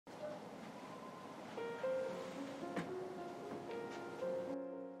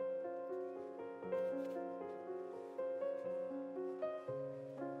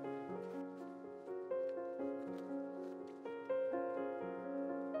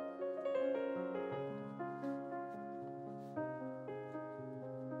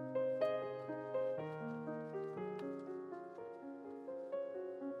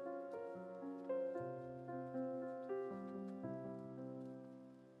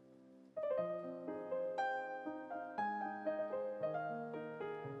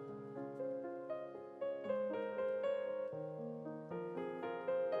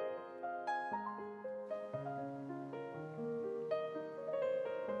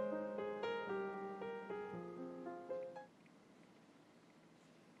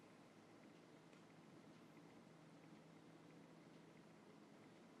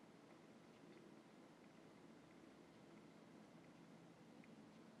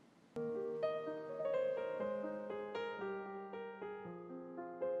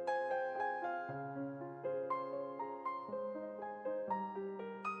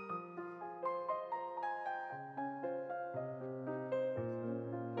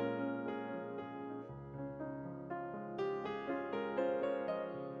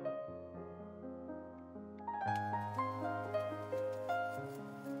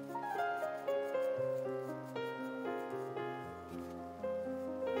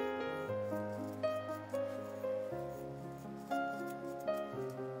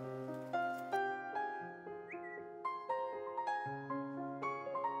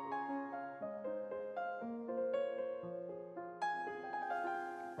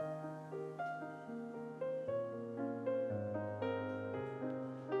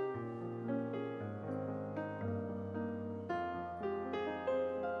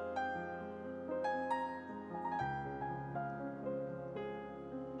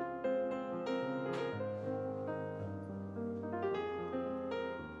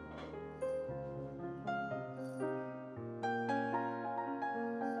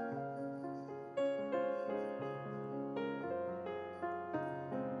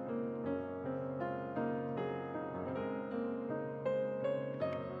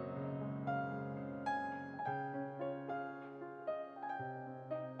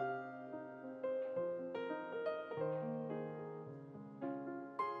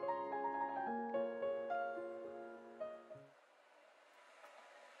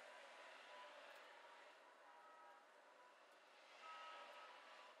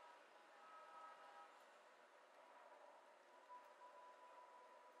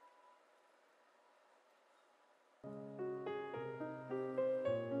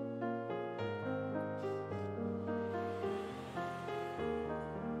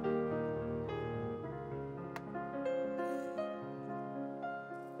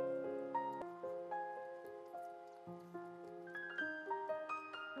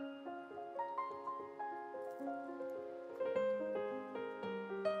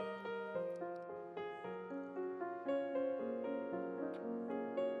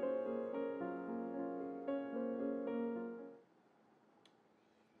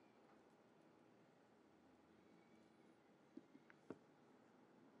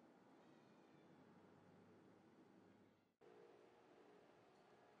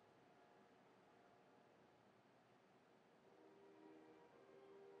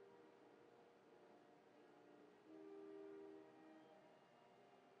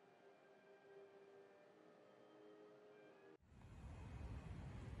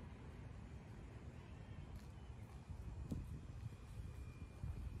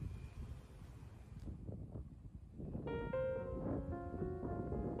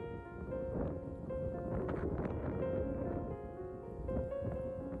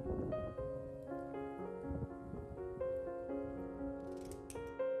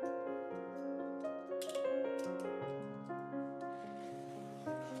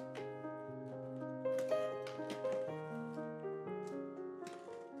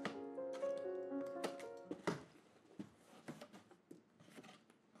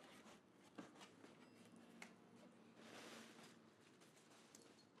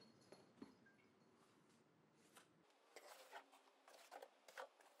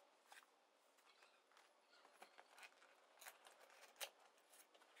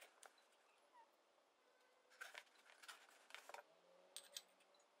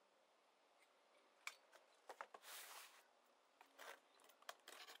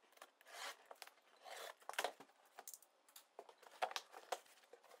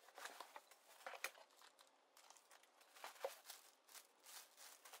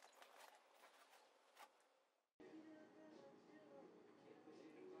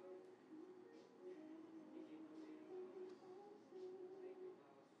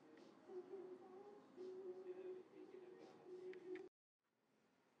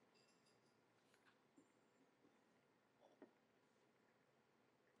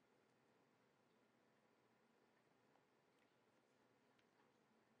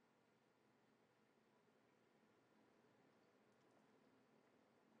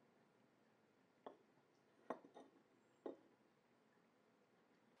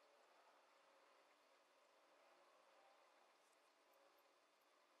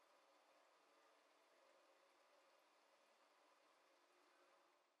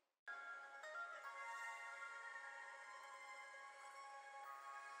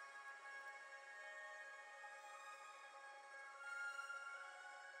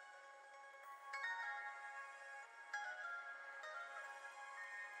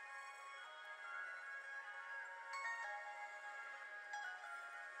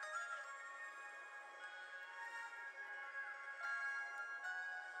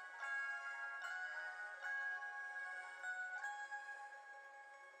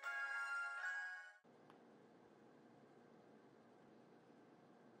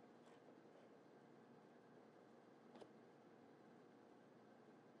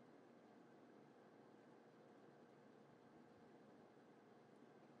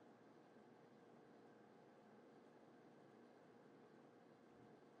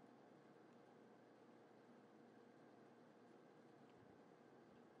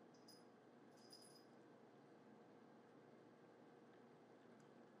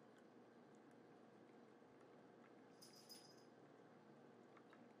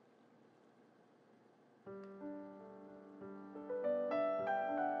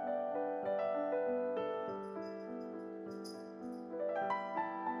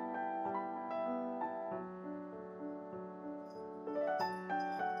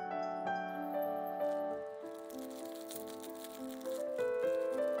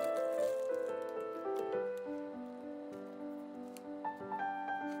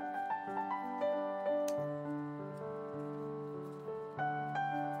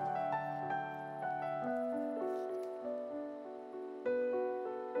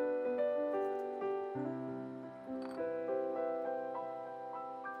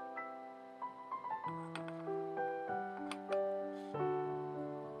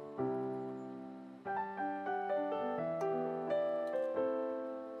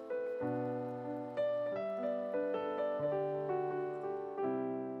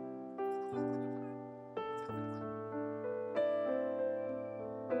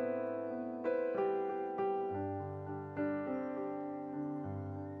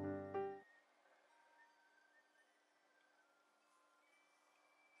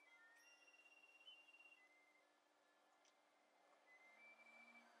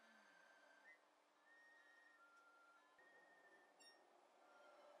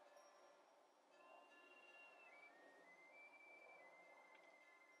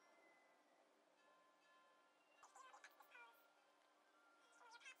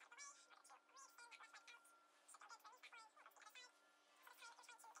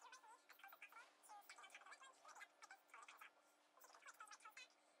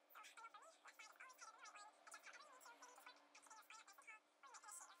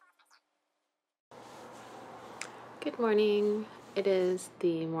Good morning. It is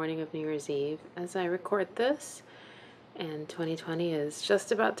the morning of New Year's Eve as I record this, and 2020 is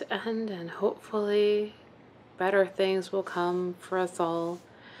just about to end, and hopefully better things will come for us all.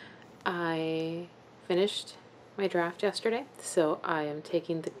 I finished my draft yesterday, so I am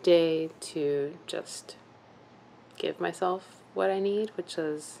taking the day to just give myself what I need, which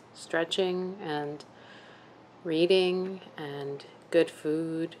is stretching and reading and good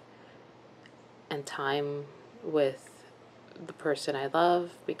food and time with the person I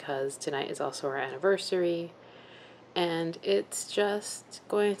love, because tonight is also our anniversary, and it's just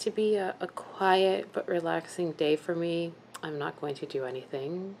going to be a quiet but relaxing day for me. I'm not going to do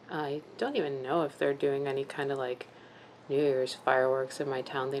anything. I don't even know if they're doing any kind of like New Year's fireworks in my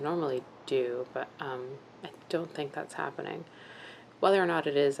town. They normally do, but I don't think that's happening. Whether or not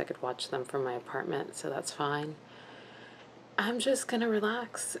it is, I could watch them from my apartment, so that's fine. I'm just gonna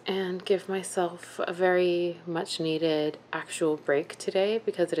relax and give myself a very much needed actual break today,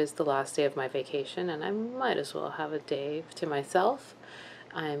 because it is the last day of my vacation and I might as well have a day to myself.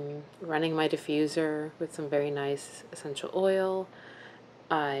 I'm running my diffuser with some very nice essential oil.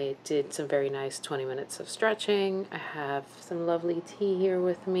 I did some very nice 20 minutes of stretching. I have some lovely tea here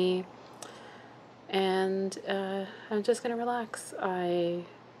with me, and I'm just gonna relax. I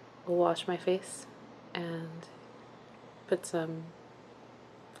will wash my face and put some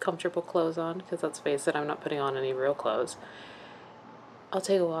comfortable clothes on, because let's face it, I'm not putting on any real clothes. I'll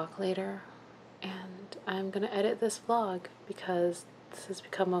take a walk later, and I'm gonna edit this vlog because this has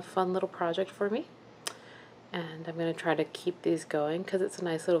become a fun little project for me, and I'm gonna try to keep these going because it's a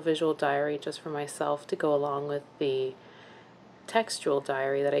nice little visual diary just for myself to go along with the textual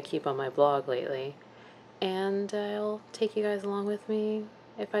diary that I keep on my blog lately. And I'll take you guys along with me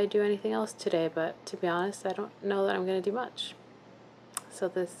if I do anything else today, but to be honest, I don't know that I'm gonna do much. So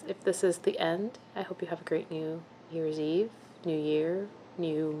if this is the end, I hope you have a great New Year's Eve, New Year,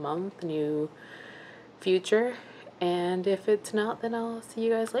 new month, new future. And if it's not, then I'll see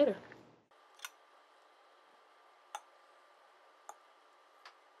you guys later.